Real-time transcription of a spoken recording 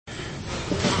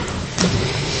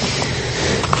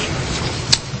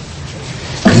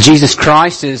Jesus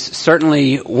Christ is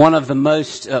certainly one of the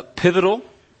most pivotal,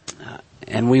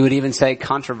 and we would even say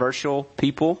controversial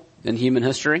people in human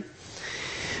history.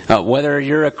 Whether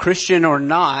you're a Christian or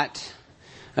not,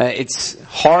 it's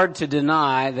hard to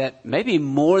deny that maybe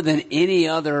more than any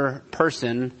other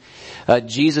person,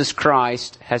 Jesus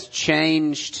Christ has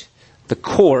changed the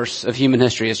course of human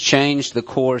history, has changed the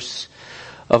course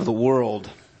of the world.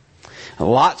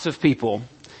 Lots of people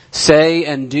say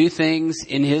and do things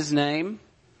in His name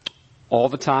all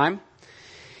the time.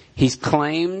 He's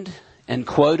claimed and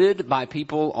quoted by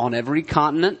people on every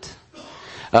continent,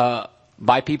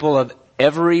 by people of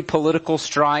every political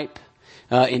stripe,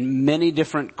 in many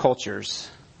different cultures.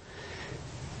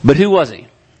 But who was He?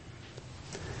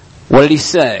 What did He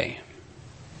say?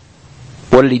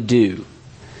 What did He do?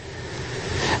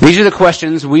 These are the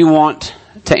questions we want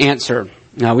to answer.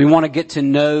 Now, we want to get to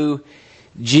know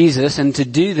Jesus, and to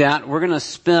do that, we're going to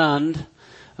spend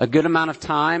a good amount of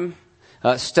time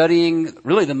studying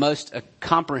really the most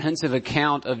comprehensive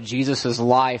account of Jesus'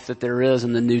 life that there is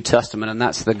in the New Testament, and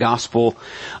that's the Gospel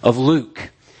of Luke.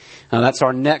 That's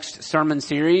our next sermon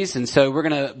series, and so we're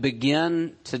going to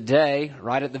begin today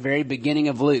right at the very beginning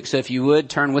of Luke. So if you would,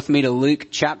 turn with me to Luke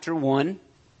chapter 1.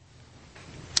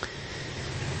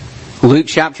 Luke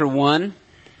chapter 1.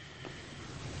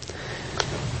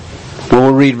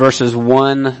 We'll read verses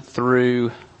 1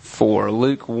 through 4.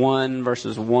 Luke 1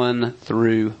 verses 1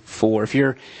 through 4. If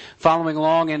you're following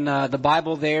along in the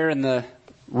Bible there in the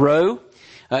row,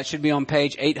 it should be on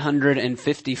page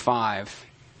 855.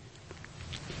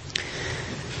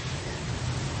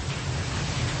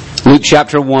 Luke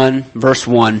chapter 1 verse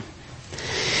 1.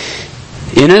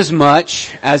 Inasmuch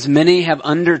as many have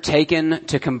undertaken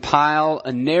to compile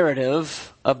a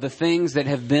narrative of the things that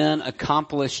have been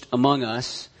accomplished among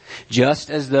us, just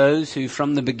as those who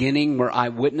from the beginning were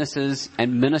eyewitnesses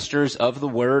and ministers of the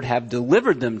word have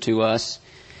delivered them to us,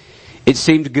 it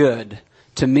seemed good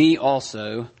to me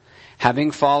also,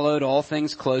 having followed all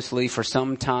things closely for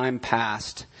some time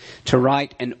past, to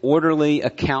write an orderly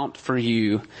account for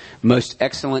you, most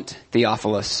excellent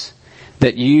Theophilus,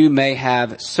 that you may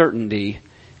have certainty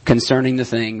concerning the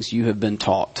things you have been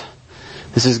taught.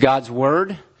 This is God's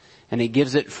word, and He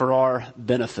gives it for our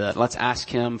benefit. Let's ask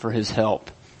Him for His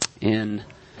help in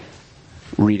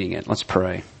reading it. Let's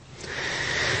pray.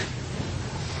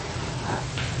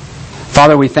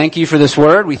 Father, we thank You for this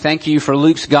word. We thank You for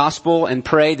Luke's gospel and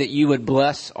pray that You would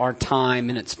bless our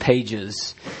time in its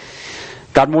pages.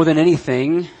 God, more than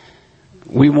anything,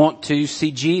 we want to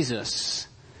see Jesus,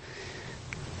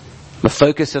 the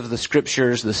focus of the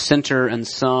scriptures, the center and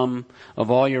sum of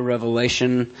all Your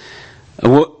revelation.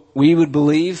 What we would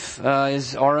believe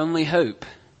is our only hope.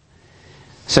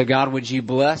 So God, would You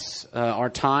bless our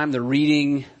time, the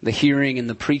reading, the hearing, and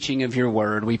the preaching of Your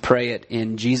word. We pray it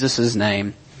in Jesus'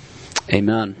 name.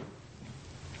 Amen.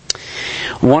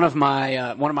 One of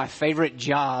my favorite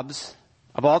jobs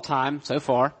of all time so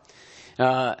far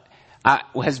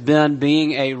has been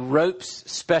being a ropes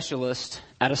specialist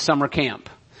at a summer camp.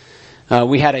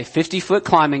 We had a 50-foot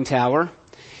climbing tower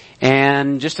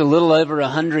and just a little over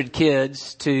 100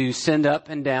 kids to send up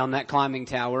and down that climbing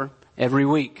tower every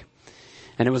week.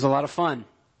 And it was a lot of fun.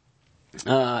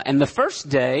 And the first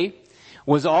day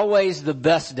was always the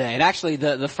best day. And actually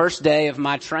the first day of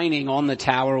my training on the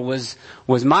tower was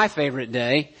my favorite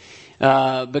day,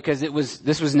 because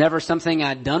this was never something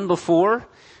I'd done before.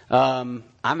 I'm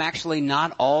actually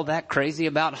not all that crazy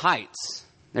about heights.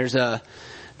 There's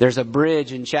a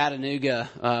bridge in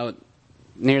Chattanooga,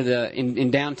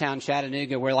 in downtown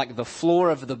Chattanooga, where like the floor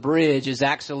of the bridge is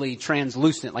actually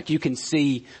translucent. Like you can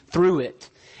see through it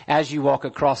as you walk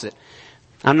across it.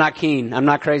 I'm not keen. I'm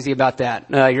not crazy about that.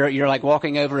 You're like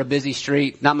walking over a busy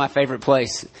street. Not my favorite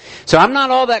place. So I'm not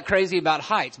all that crazy about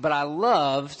heights, but I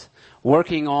loved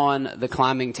working on the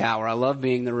climbing tower. I love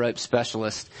being the rope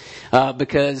specialist,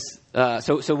 because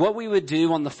so what we would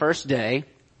do on the first day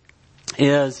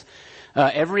is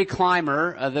every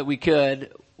climber that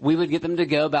we would get them to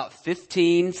go about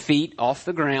 15 feet off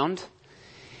the ground,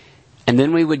 and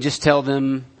then we would just tell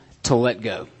them to let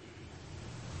go.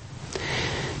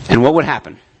 And what would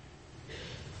happen?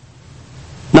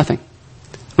 Nothing.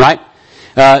 Right?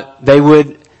 They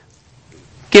would,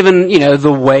 given,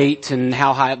 the weight and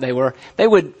how high up they were, they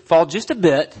would fall just a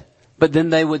bit, but then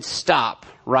they would stop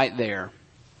right there.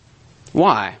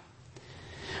 Why?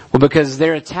 Well, because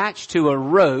they're attached to a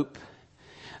rope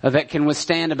that can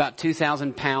withstand about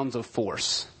 2,000 pounds of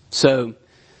force. So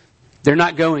they're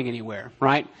not going anywhere,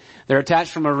 right? They're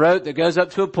attached from a rope that goes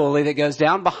up to a pulley that goes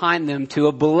down behind them to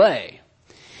a belay.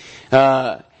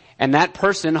 And that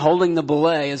person holding the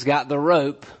belay has got the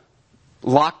rope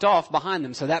locked off behind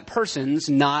them. So that person's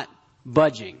not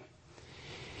budging.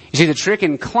 You see, the trick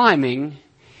in climbing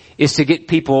is to get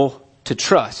people to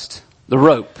trust the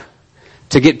rope.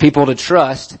 To get people to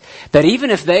trust that even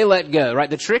if they let go, right?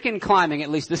 The trick in climbing, at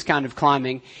least this kind of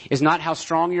climbing, is not how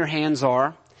strong your hands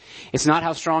are. It's not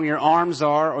how strong your arms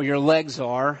are or your legs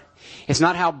are. It's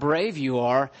not how brave you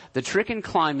are. The trick in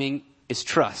climbing is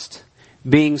trust.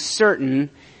 Being certain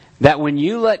that when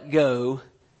you let go,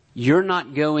 you're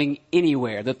not going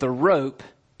anywhere, that the rope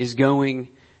is going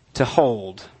to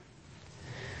hold.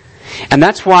 And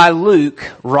that's why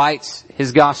Luke writes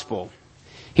his gospel.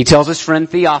 He tells his friend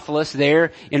Theophilus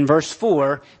there in verse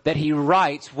 4 that he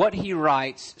writes what he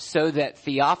writes so that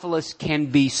Theophilus can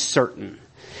be certain,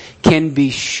 can be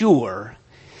sure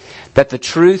that the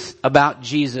truth about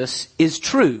Jesus is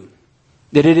true,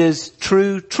 that it is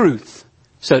true truth,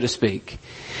 so to speak,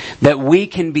 that we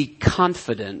can be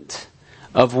confident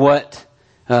of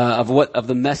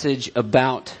the message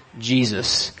about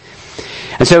Jesus.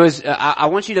 And so I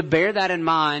want you to bear that in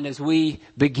mind as we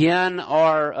begin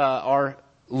our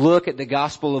look at the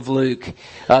Gospel of Luke,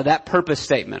 that purpose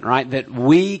statement, right? That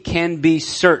we can be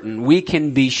certain, we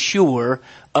can be sure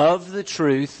of the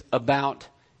truth about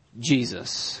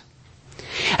Jesus.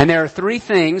 And there are three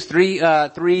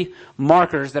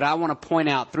markers that I want to point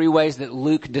out, three ways that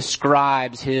Luke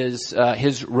describes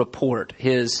his report,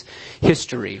 his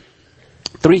history.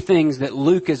 Three things that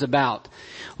Luke is about.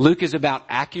 Luke is about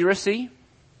accuracy.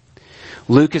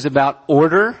 Luke is about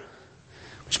order,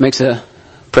 which makes a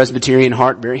Presbyterian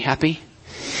heart very happy.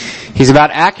 He's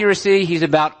about accuracy, he's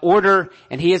about order,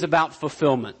 and he is about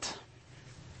fulfillment.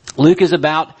 Luke is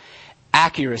about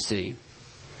accuracy.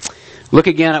 Look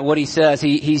again at what he says.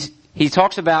 He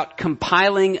talks about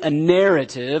compiling a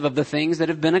narrative of the things that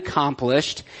have been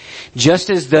accomplished, just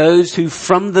as those who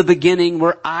from the beginning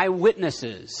were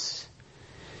eyewitnesses.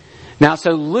 Now,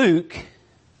 so Luke,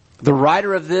 the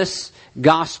writer of this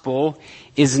gospel,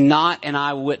 is not an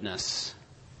eyewitness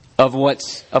of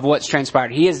what's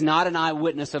transpired. He is not an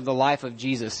eyewitness of the life of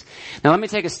Jesus. Now let me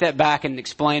take a step back and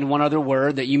explain one other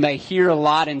word that you may hear a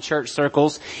lot in church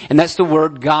circles, and that's the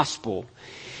word gospel.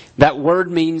 That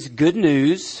word means good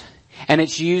news, and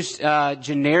it's used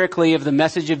generically of the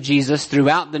message of Jesus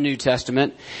throughout the New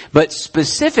Testament, but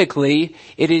specifically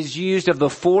it is used of the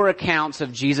four accounts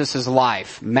of Jesus'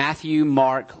 life: Matthew,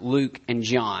 Mark, Luke, and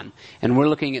John. And we're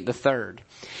looking at the third.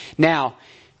 Now,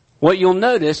 what you'll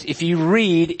notice if you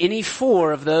read any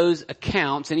four of those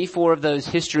accounts, any four of those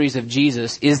histories of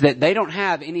Jesus, is that they don't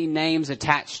have any names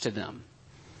attached to them.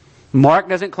 Mark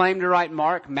doesn't claim to write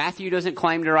Mark. Matthew doesn't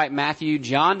claim to write Matthew.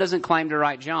 John doesn't claim to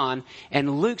write John.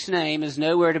 And Luke's name is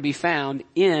nowhere to be found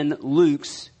in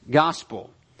Luke's gospel.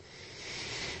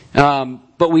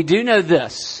 But we do know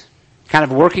this, kind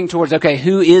of working towards, okay,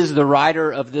 who is the writer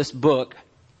of this book?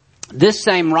 This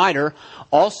same writer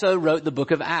also wrote the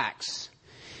book of Acts.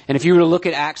 And if you were to look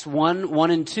at Acts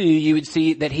 1 and 2, you would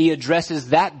see that he addresses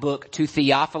that book to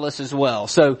Theophilus as well.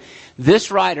 So this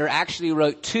writer actually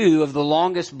wrote two of the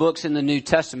longest books in the New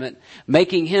Testament,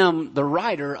 making him the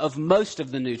writer of most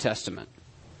of the New Testament.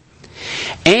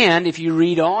 And if you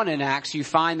read on in Acts, you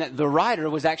find that the writer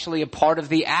was actually a part of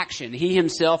the action. He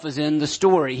himself is in the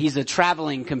story. He's a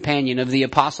traveling companion of the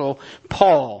Apostle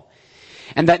Paul.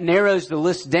 And that narrows the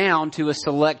list down to a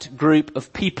select group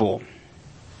of people.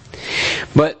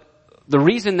 But the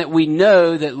reason that we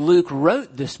know that Luke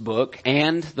wrote this book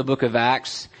and the book of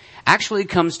Acts actually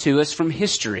comes to us from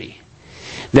history.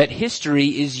 That history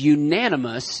is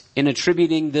unanimous in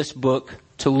attributing this book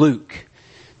to Luke.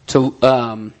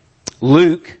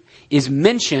 Luke is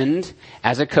mentioned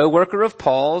as a co-worker of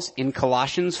Paul's in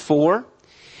Colossians 4.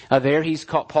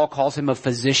 Paul calls him a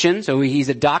physician, so he's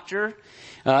a doctor.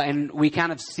 And we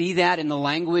kind of see that in the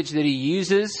language that he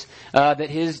uses, that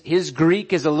his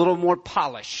Greek is a little more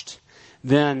polished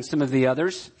than some of the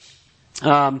others.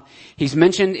 He's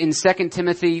mentioned in 2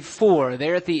 Timothy 4,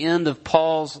 there at the end of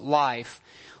Paul's life.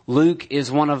 Luke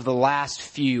is one of the last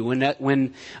few.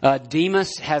 When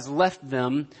Demas has left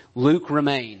them, Luke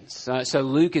remains. So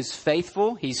Luke is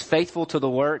faithful. He's faithful to the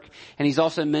work. And he's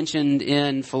also mentioned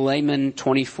in Philemon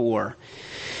 24.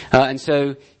 And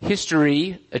so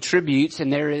history attributes,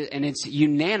 and it's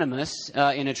unanimous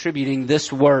in attributing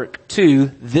this work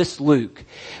to this Luke,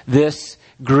 this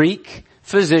Greek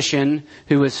physician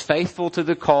who was faithful to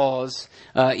the cause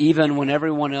even when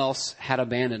everyone else had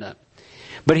abandoned it.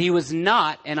 But he was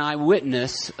not an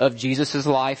eyewitness of Jesus'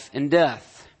 life and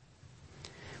death.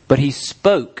 But he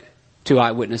spoke to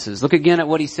eyewitnesses. Look again at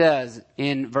what he says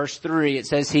in verse 3. It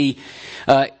says he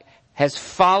has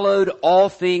followed all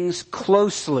things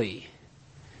closely.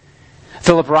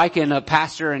 Philip Ryken, a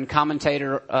pastor and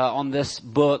commentator on this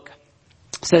book,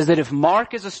 says that if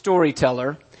Mark is a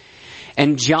storyteller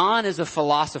and John is a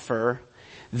philosopher,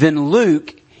 then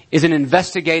Luke is an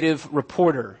investigative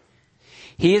reporter.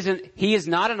 He is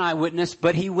not an eyewitness,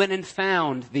 but he went and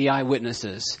found the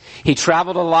eyewitnesses. He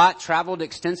traveled a lot, traveled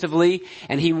extensively,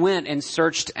 and he went and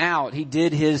searched out. He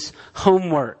did his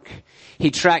homework. He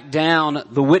tracked down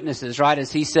the witnesses, right?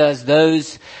 As he says,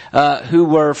 those who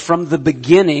were from the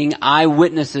beginning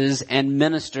eyewitnesses and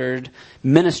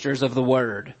ministers of the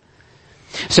word.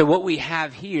 So what we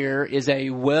have here is a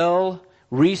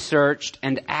well-researched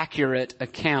and accurate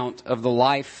account of the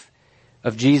life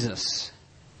of Jesus.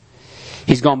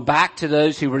 He's gone back to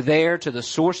those who were there, to the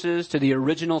sources, to the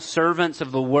original servants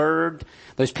of the Word,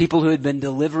 those people who had been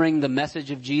delivering the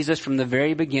message of Jesus from the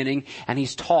very beginning, and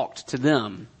he's talked to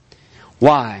them.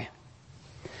 Why?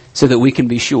 So that we can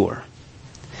be sure.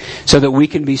 So that we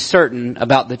can be certain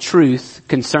about the truth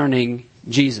concerning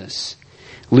Jesus.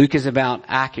 Luke is about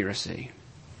accuracy.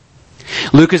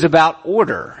 Luke is about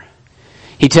order.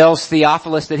 He tells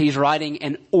Theophilus that he's writing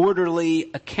an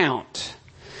orderly account.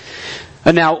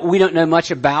 Now, we don't know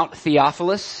much about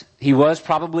Theophilus. He was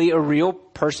probably a real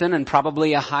person and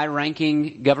probably a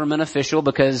high-ranking government official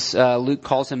because Luke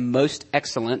calls him most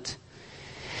excellent.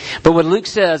 But what Luke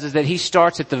says is that he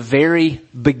starts at the very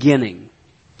beginning.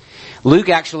 Luke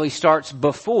actually starts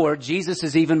before Jesus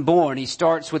is even born. He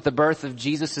starts with the birth of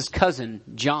Jesus' cousin,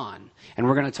 John. And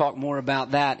we're going to talk more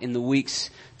about that in the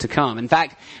weeks to come. In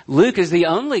fact, Luke is the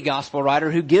only gospel writer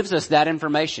who gives us that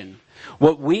information.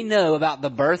 What we know about the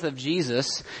birth of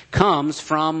Jesus comes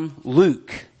from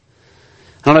Luke.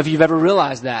 I don't know if you've ever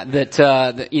realized that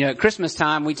at Christmas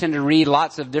time we tend to read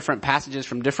lots of different passages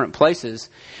from different places,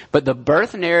 but the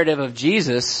birth narrative of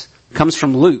Jesus comes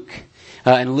from Luke.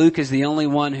 And Luke is the only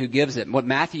one who gives it. What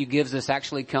Matthew gives us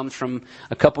actually comes from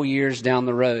a couple years down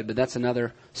the road, but that's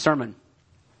another sermon.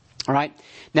 All right.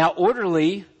 Now,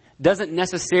 orderly doesn't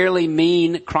necessarily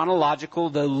mean chronological,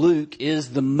 though Luke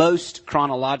is the most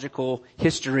chronological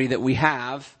history that we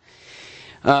have.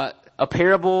 A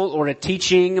parable or a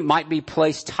teaching might be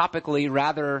placed topically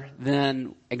rather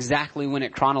than exactly when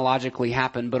it chronologically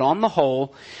happened. But on the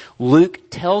whole, Luke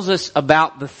tells us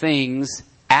about the things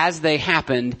as they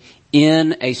happened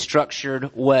in a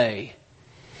structured way.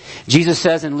 Jesus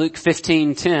says in Luke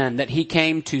 15:10 that he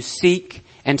came to seek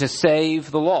and to save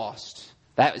the lost.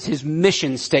 That was his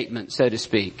mission statement, so to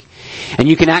speak. And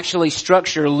you can actually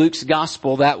structure Luke's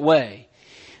gospel that way.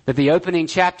 That the opening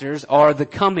chapters are the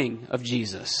coming of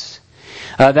Jesus.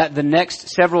 That the next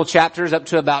several chapters up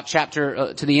to about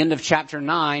to the end of chapter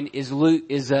 9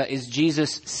 is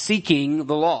Jesus seeking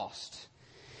the lost.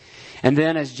 And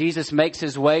then as Jesus makes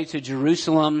his way to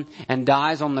Jerusalem and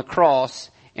dies on the cross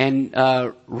and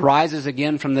rises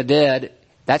again from the dead,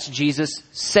 that's Jesus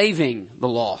saving the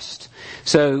lost.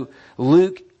 So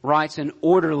Luke writes an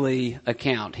orderly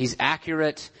account. He's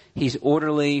accurate, he's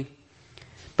orderly,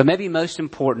 but maybe most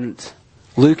important,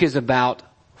 Luke is about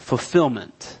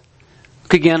fulfillment.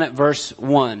 Look again at verse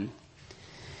 1.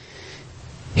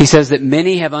 He says that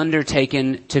many have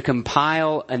undertaken to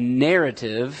compile a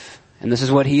narrative, and this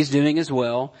is what he's doing as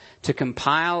well, to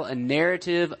compile a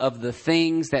narrative of the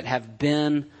things that have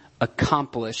been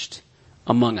accomplished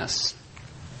among us.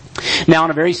 Now, on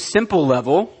a very simple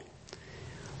level,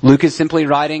 Luke is simply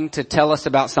writing to tell us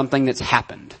about something that's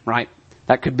happened, right?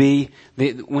 That could be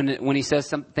when he says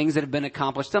some things that have been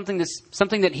accomplished, something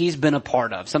that he's been a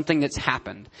part of, something that's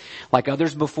happened. Like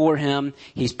others before him,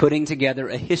 he's putting together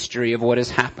a history of what has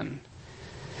happened.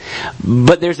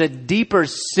 But there's a deeper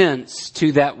sense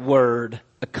to that word,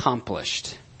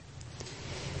 accomplished.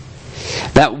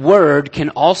 That word can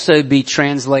also be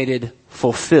translated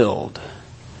fulfilled.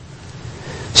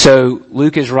 So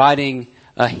Luke is writing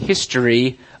a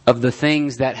history of the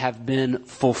things that have been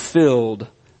fulfilled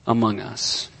among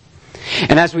us.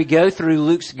 And as we go through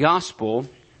Luke's gospel,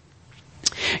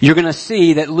 you're going to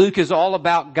see that Luke is all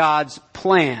about God's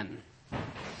plan.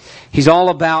 He's all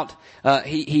about,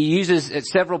 he uses at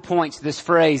several points this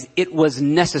phrase, it was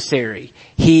necessary.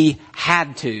 He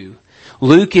had to.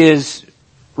 Luke is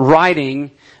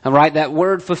writing, right, that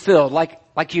word fulfilled,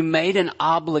 like you made an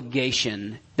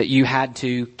obligation that you had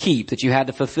to keep, that you had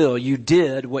to fulfill. You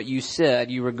did what you said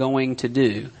you were going to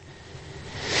do.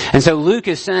 And so Luke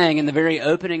is saying in the very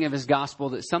opening of his gospel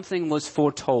that something was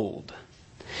foretold.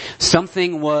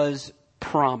 Something was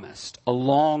promised a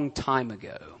long time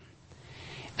ago.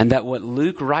 And that what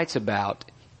Luke writes about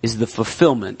is the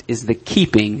fulfillment, is the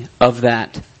keeping of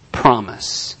that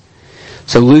promise.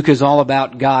 So Luke is all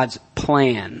about God's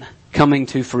plan coming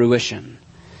to fruition.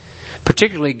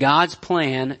 Particularly God's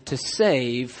plan to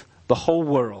save the whole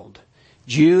world.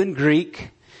 Jew and Greek,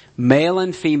 male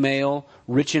and female,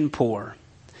 rich and poor.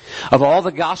 Of all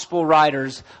the gospel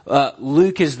writers,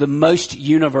 Luke is the most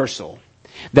universal.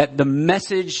 That the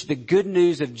message, the good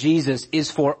news of Jesus is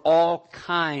for all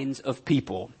kinds of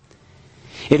people.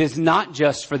 It is not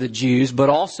just for the Jews, but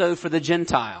also for the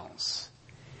Gentiles.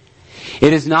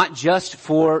 It is not just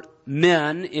for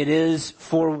men, it is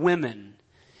for women.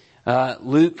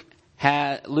 Luke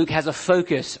has a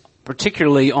focus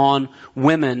particularly on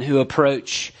women who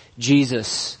approach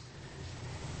Jesus.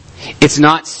 It's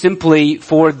not simply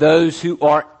for those who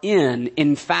are in.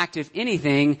 In fact, if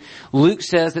anything, Luke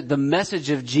says that the message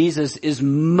of Jesus is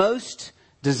most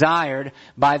desired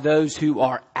by those who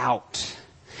are out.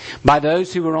 By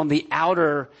those who are on the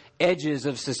outer edges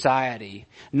of society.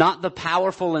 Not the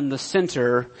powerful in the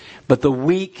center, but the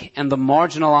weak and the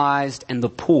marginalized and the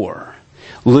poor.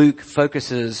 Luke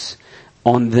focuses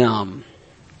on them.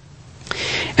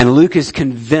 And Luke is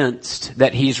convinced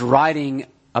that he's writing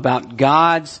about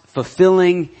God's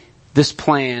fulfilling this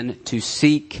plan to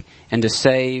seek and to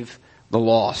save the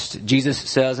lost. Jesus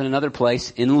says in another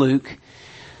place in Luke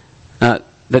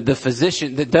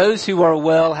that those who are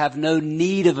well have no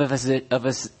need of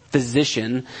a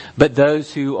physician, but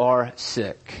those who are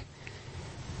sick.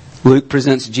 Luke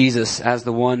presents Jesus as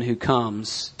the one who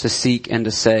comes to seek and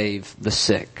to save the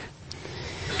sick.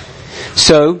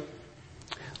 So,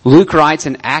 Luke writes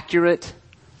an accurate,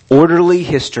 orderly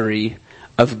history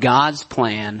of God's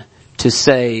plan to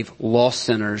save lost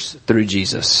sinners through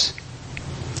Jesus.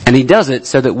 And he does it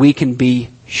so that we can be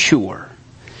sure.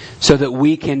 So that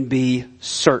we can be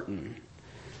certain.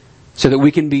 So that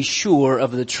we can be sure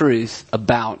of the truth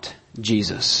about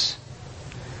Jesus.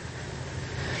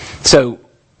 So,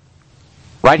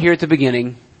 right here at the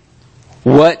beginning,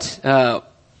 what do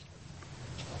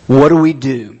we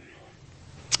do?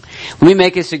 Let me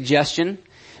make a suggestion.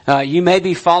 You may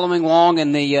be following along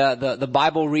in the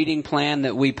Bible reading plan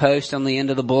that we post on the end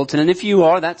of the bulletin. And if you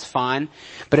are, that's fine.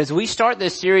 But as we start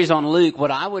this series on Luke,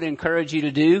 what I would encourage you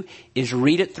to do is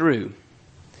read it through.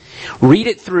 Read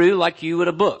it through like you would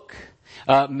a book.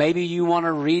 Maybe you want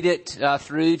to read it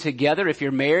through together. If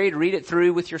you're married, read it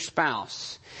through with your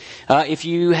spouse. If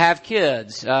you have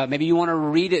kids, maybe you want to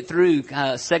read it through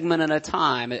a segment at a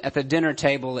time at the dinner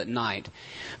table at night.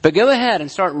 But go ahead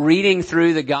and start reading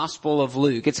through the Gospel of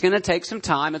Luke. It's going to take some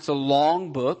time. It's a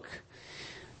long book,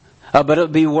 but it'll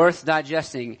be worth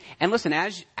digesting. And listen,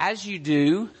 as you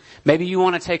do, maybe you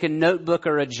want to take a notebook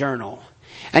or a journal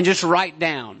and just write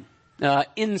down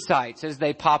insights as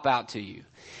they pop out to you.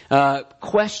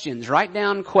 Questions. Write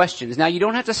down questions. Now, you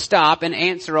don't have to stop and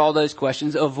answer all those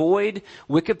questions. Avoid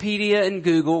Wikipedia and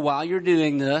Google while you're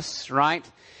doing this, right?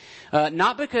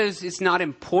 Not because it's not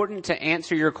important to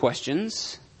answer your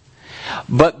questions,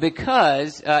 but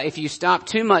because if you stop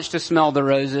too much to smell the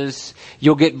roses,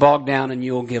 you'll get bogged down and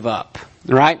you'll give up,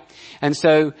 right? And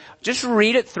so just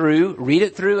read it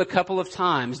through a couple of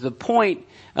times. The point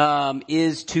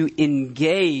is to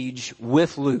engage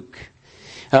with Luke.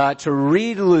 To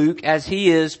read Luke as he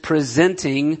is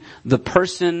presenting the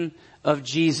person of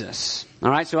Jesus. All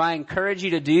right, so I encourage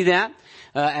you to do that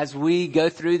as we go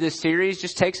through this series.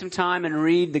 Just take some time and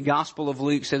read the Gospel of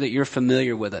Luke so that you're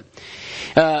familiar with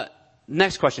it.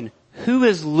 Next question. Who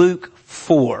is Luke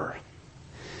for?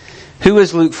 Who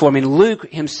is Luke for? I mean,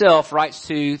 Luke himself writes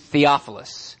to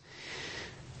Theophilus.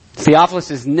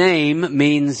 Theophilus' name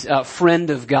means friend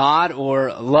of God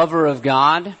or lover of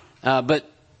God, but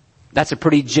that's a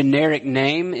pretty generic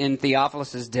name in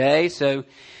Theophilus' day. So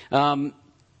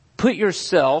put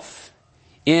yourself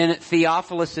in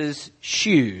Theophilus'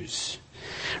 shoes.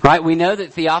 Right? We know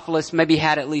that Theophilus maybe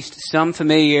had at least some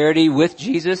familiarity with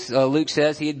Jesus. Luke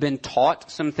says he had been taught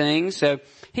some things. So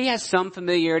he has some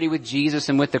familiarity with Jesus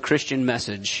and with the Christian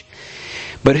message.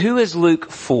 But who is Luke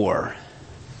for?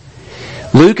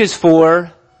 Luke is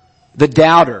for the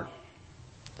doubter.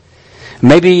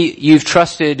 Maybe you've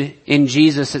trusted in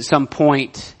Jesus at some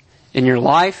point in your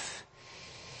life,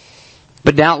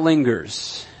 but doubt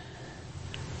lingers.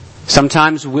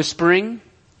 Sometimes whispering,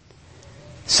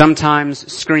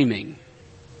 sometimes screaming.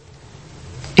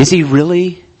 Is he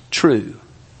really true?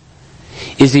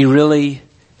 Is he really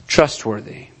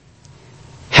trustworthy?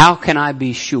 How can I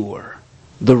be sure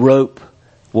the rope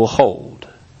will hold?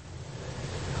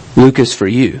 Luke is for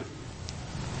you.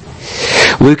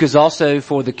 Luke is also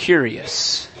for the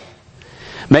curious.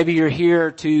 Maybe you're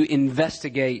here to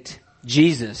investigate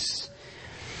Jesus.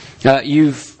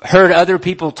 You've heard other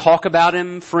people talk about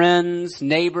him, friends,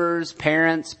 neighbors,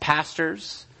 parents,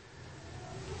 pastors.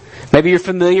 Maybe you're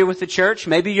familiar with the church,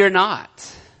 maybe you're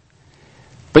not.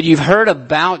 But you've heard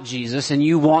about Jesus and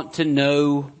you want to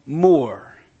know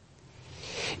more.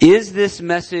 Is this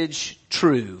message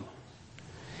true?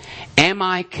 Am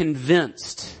I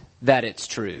convinced that it's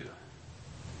true?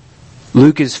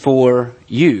 Luke is for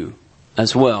you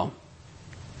as well.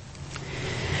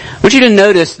 I want you to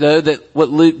notice, though, that what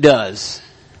Luke does.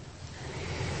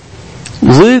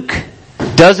 Luke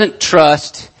doesn't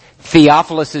trust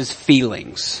Theophilus'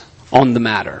 feelings on the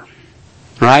matter.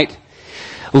 Right?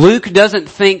 Luke doesn't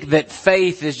think that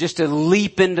faith is just a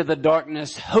leap into the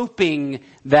darkness, hoping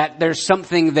that there's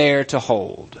something there to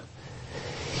hold.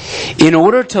 In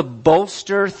order to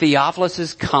bolster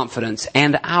Theophilus' confidence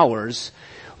and ours,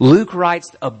 Luke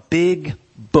writes a big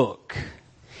book.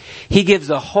 He gives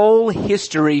a whole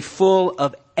history full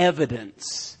of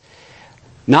evidence.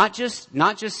 Not just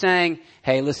saying,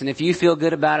 hey, listen, if you feel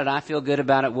good about it, I feel good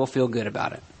about it, we'll feel good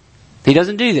about it. He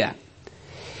doesn't do that.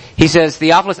 He says,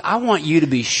 Theophilus, I want you to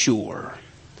be sure.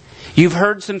 You've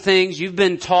heard some things, you've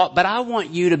been taught, but I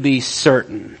want you to be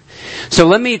certain. So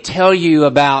let me tell you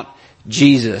about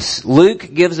Jesus.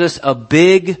 Luke gives us a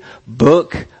big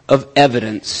book of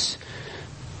evidence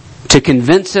to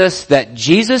convince us that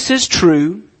Jesus is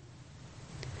true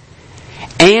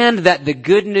and that the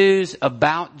good news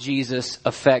about Jesus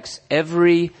affects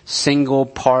every single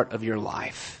part of your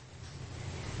life.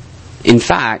 In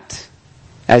fact,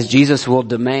 as Jesus will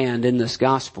demand in this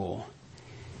gospel,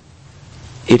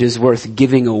 it is worth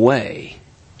giving away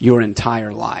your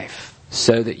entire life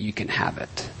so that you can have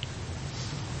it.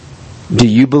 Do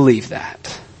you believe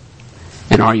that?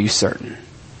 And are you certain?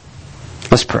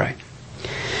 Let's pray.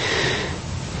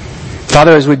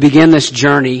 Father, as we begin this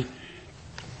journey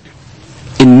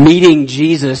in meeting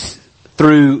Jesus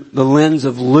through the lens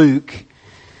of Luke,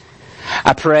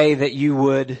 I pray that you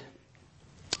would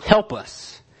help us.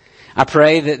 I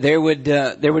pray that there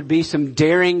would be some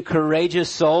daring, courageous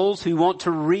souls who want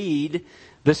to read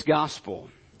this gospel.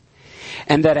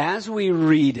 And that as we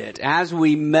read it, as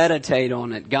we meditate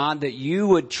on it, God, that you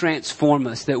would transform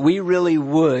us, that we really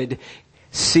would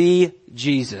see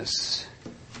Jesus,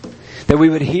 that we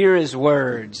would hear his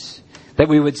words, that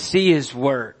we would see his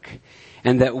work,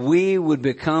 and that we would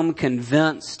become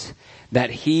convinced that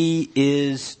he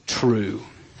is true.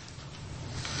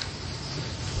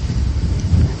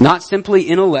 Not simply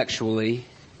intellectually,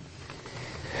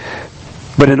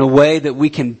 but in a way that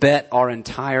we can bet our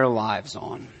entire lives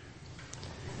on.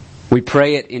 We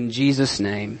pray it in Jesus'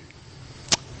 name.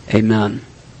 Amen.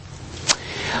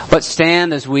 Let's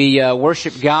stand as we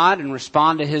worship God and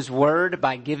respond to his word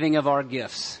by giving of our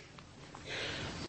gifts.